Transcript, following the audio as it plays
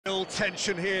Real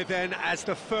tension here then as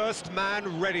the first man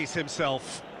readies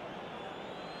himself.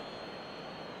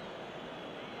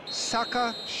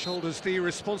 Saka shoulders the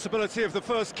responsibility of the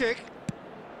first kick.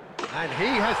 And he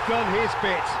has done his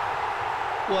bit.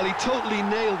 Well, he totally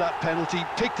nailed that penalty,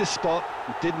 picked his spot,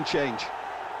 and didn't change.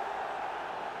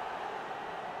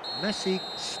 Messi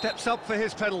steps up for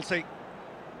his penalty.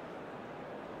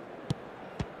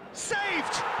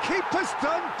 Saved! Keeper's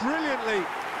done brilliantly.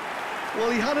 Well,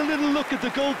 he had a little look at the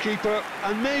goalkeeper,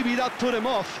 and maybe that put him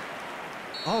off.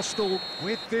 Arsenal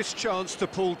with this chance to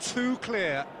pull two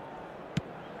clear.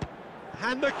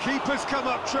 And the keeper's come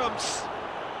up trumps.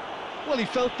 Well, he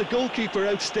felt the goalkeeper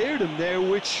outstared him there,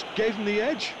 which gave him the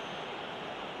edge.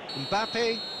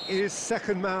 Mbappe is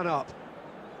second man up.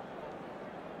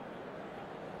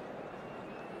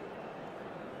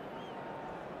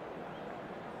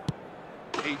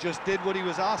 He just did what he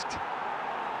was asked.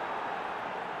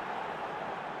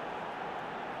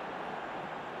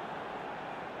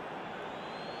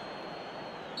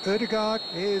 Ødegaard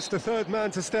is the third man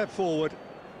to step forward.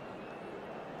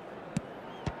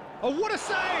 Oh, what a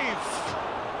save!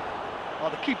 Oh,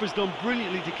 the keeper's done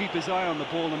brilliantly to keep his eye on the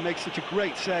ball and make such a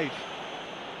great save.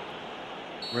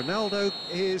 Ronaldo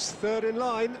is third in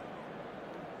line.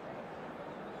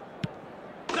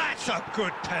 That's a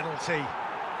good penalty.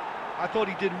 I thought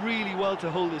he did really well to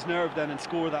hold his nerve then and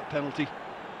score that penalty.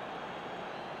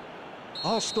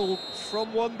 Arsenal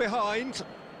from one behind.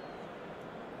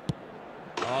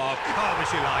 Oh, calm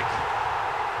as you like.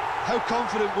 How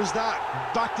confident was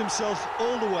that? Backed himself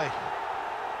all the way.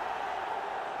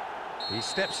 He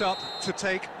steps up to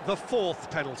take the fourth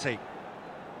penalty.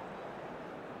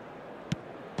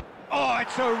 Oh,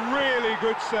 it's a really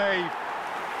good save.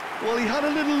 Well, he had a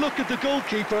little look at the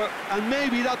goalkeeper, and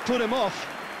maybe that put him off.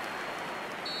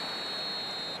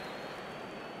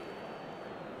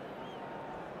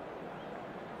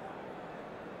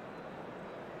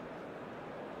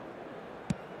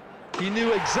 He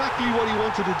knew exactly what he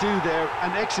wanted to do there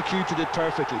and executed it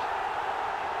perfectly.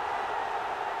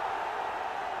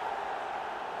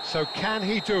 So can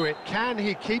he do it? Can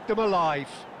he keep them alive?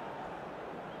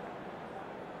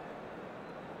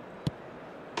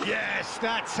 Yes,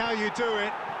 that's how you do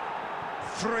it.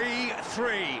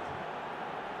 3-3.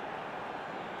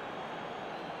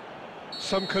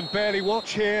 Some can barely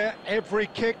watch here. Every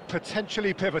kick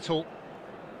potentially pivotal.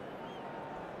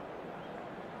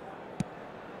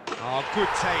 Oh, good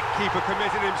take. Keeper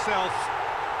committed himself.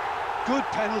 Good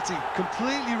penalty.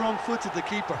 Completely wrong-footed the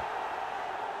keeper.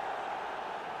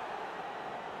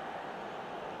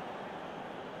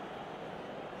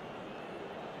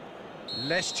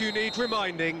 Lest you need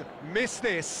reminding, miss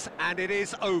this and it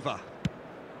is over.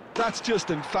 That's just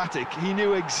emphatic. He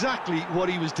knew exactly what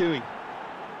he was doing.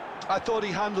 I thought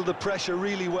he handled the pressure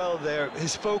really well there.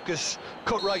 His focus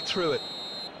cut right through it.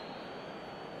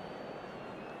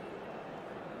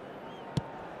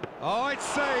 Oh, it's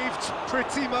saved.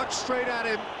 Pretty much straight at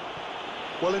him.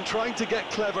 Well, in trying to get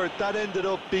clever, that ended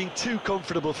up being too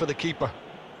comfortable for the keeper.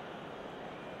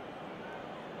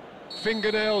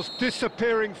 Fingernails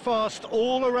disappearing fast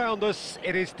all around us.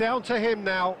 It is down to him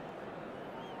now.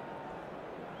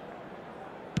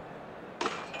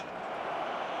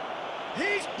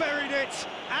 He's buried it,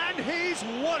 and he's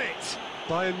won it.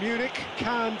 Bayern Munich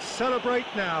can celebrate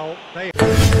now. They